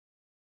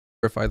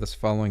verify this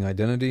following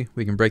identity.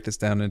 We can break this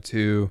down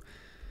into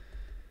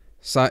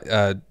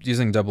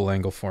using double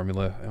angle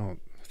formula.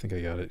 I think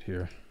I got it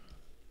here.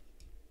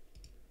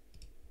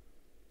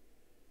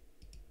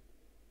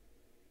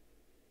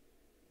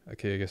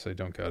 Okay, I guess I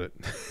don't got it,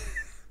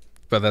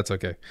 but that's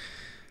okay.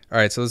 All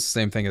right, so it's the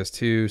same thing as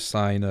 2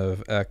 sine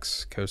of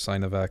x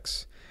cosine of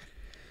x.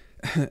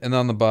 And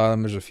on the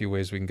bottom, there's a few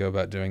ways we can go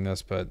about doing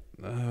this, but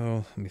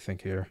let me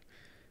think here.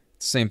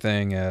 It's the same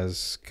thing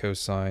as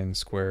cosine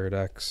squared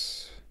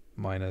x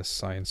minus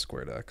sine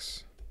squared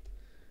x.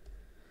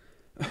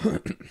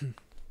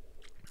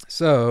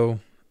 So,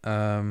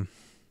 trying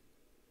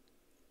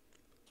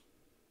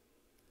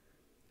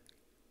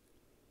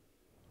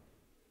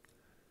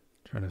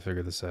to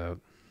figure this out.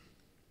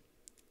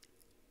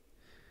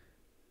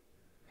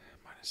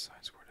 Minus sine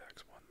squared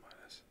x, 1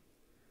 minus.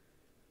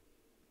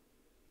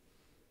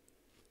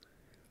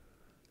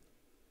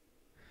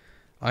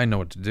 I know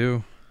what to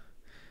do.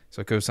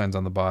 So cosine's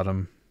on the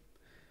bottom,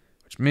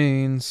 which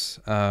means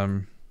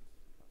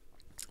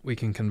we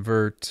can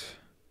convert.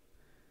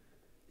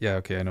 Yeah,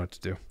 okay, I know what to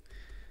do.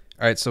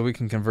 All right, so we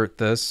can convert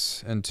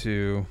this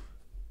into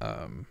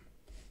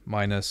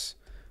minus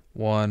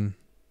 1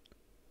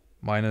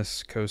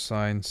 minus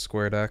cosine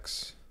squared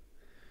x.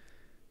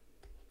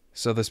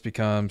 So this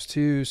becomes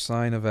 2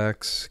 sine of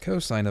x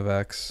cosine of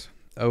x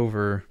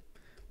over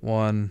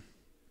 1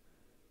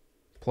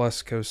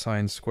 plus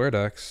cosine squared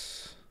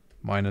x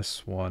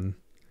minus 1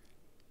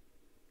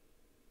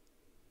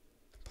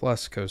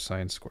 plus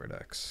cosine squared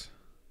x.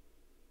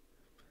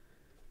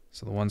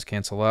 So the ones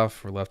cancel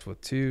off. We're left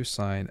with 2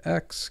 sine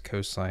x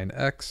cosine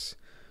x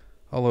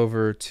all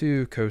over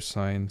 2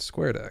 cosine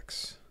squared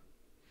x.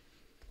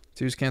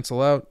 2's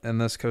cancel out,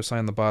 and this cosine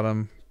on the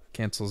bottom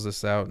cancels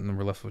this out, and then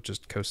we're left with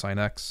just cosine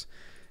x.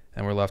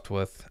 And we're left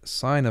with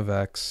sine of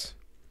x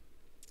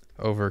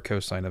over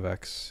cosine of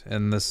x.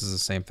 And this is the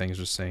same thing as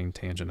just saying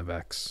tangent of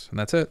x. And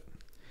that's it.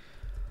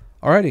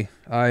 Alrighty,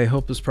 I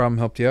hope this problem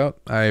helped you out.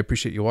 I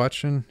appreciate you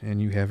watching,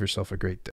 and you have yourself a great day.